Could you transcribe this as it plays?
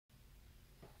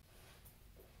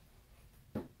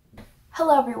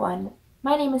Hello everyone,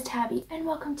 my name is Tabby and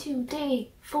welcome to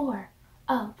day 4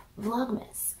 of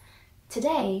Vlogmas.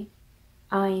 Today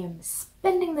I am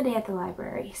spending the day at the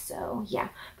library, so yeah,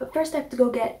 but first I have to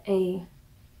go get a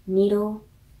needle,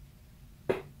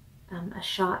 a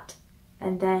shot,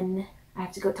 and then I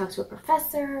have to go talk to a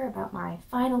professor about my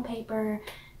final paper,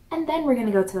 and then we're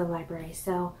gonna go to the library.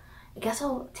 So I guess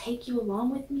I'll take you along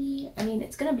with me. I mean,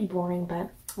 it's gonna be boring, but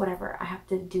whatever, I have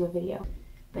to do a video.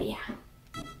 But yeah.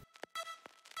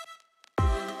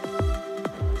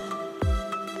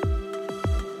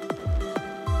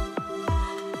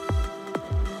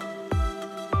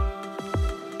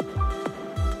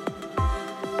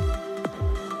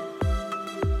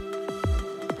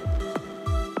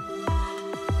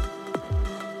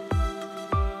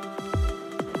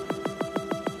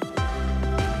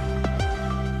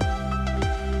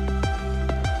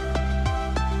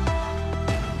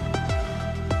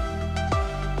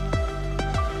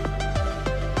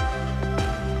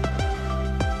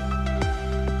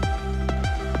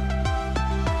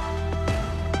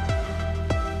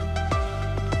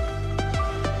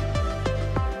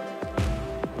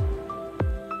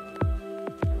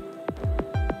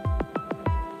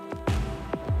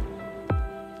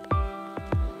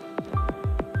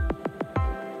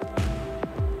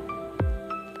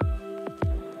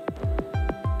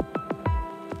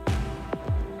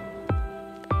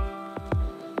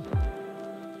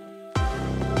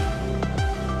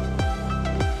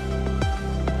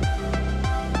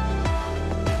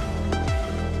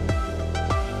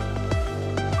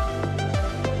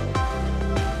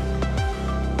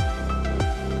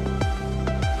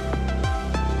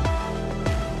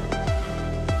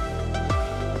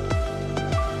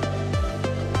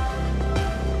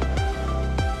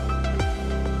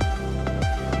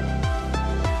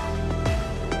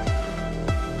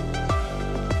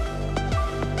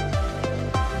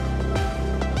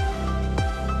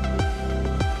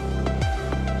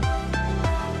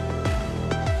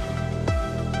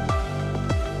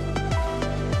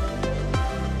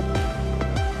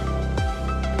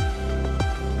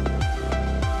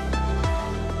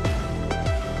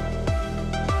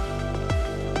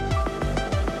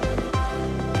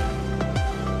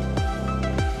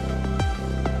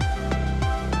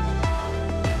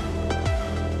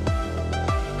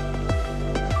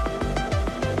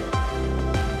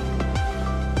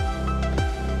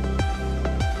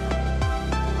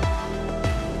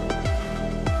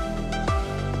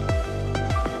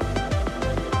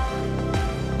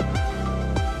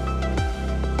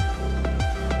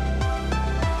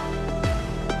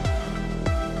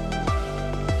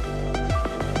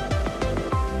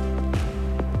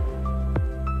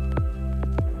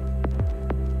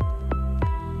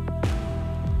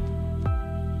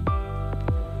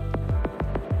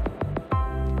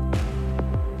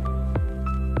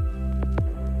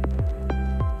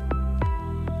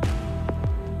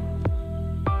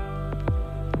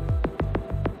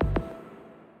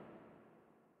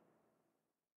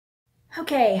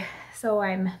 Okay, so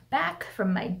I'm back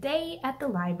from my day at the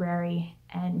library,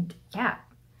 and yeah,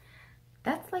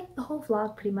 that's like the whole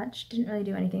vlog pretty much. Didn't really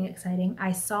do anything exciting.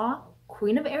 I saw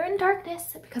Queen of Air and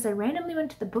Darkness because I randomly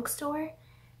went to the bookstore,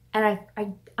 and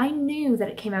I knew that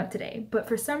it came out today, but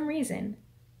for some reason,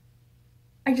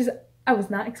 I was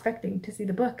not expecting to see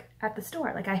the book at the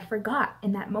store. Like, I forgot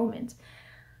in that moment.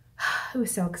 It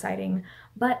was so exciting,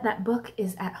 but that book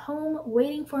is at home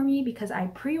waiting for me because I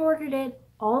pre-ordered it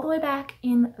all the way back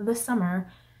in the summer,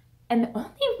 and the only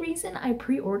reason I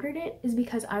pre-ordered it is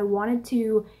because I wanted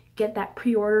to get that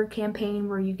pre-order campaign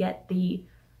where you get the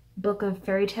book of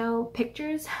fairy tale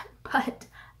pictures. But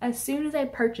as soon as I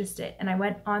purchased it and I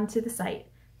went onto the site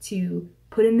to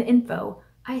put in the info,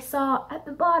 I saw at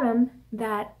the bottom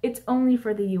that it's only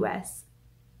for the US.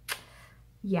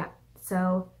 Yeah,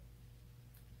 so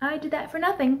I did that for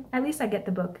nothing. At least I get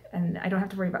the book and I don't have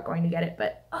to worry about going to get it,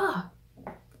 but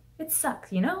it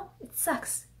sucks, you know? It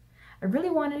sucks. I really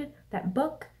wanted that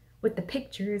book with the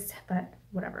pictures, but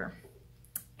whatever.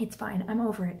 It's fine. I'm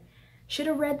over it. Should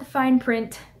have read the fine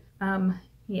print.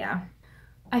 Yeah.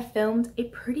 I filmed a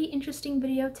pretty interesting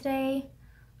video today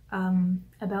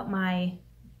about my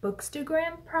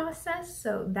Bookstagram process,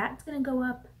 so that's gonna go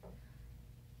up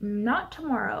not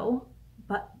tomorrow,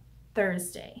 but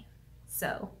Thursday.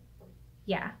 So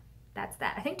yeah, that's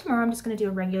that. I think tomorrow I'm just gonna do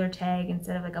a regular tag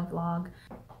instead of like a vlog.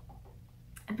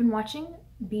 I've been watching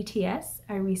BTS.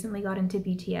 I recently got into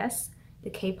BTS, the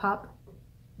K-pop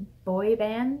boy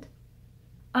band.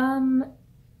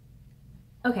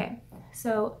 Okay,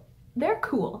 so they're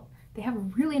cool. They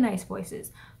have really nice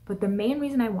voices, but the main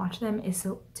reason I watch them is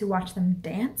to watch them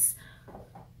dance.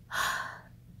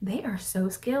 they are so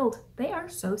skilled. They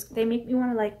make me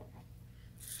want to like,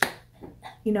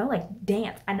 you know, like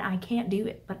dance, and I can't do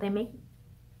it, but they make,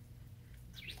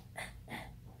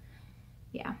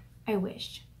 yeah, I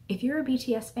wish. If you're a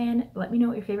BTS fan, let me know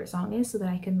what your favorite song is so that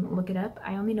I can look it up.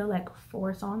 I only know like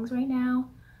 4 songs right now.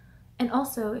 And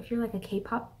also, if you're like a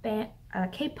K-pop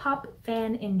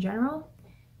fan in general,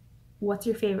 what's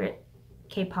your favorite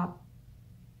K-pop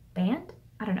band?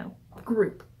 I don't know,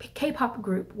 group, K-pop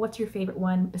group. What's your favorite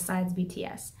one besides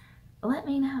BTS? Let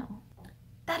me know.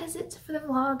 That is it for the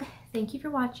vlog. Thank you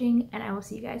for watching, and I will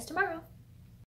see you guys tomorrow.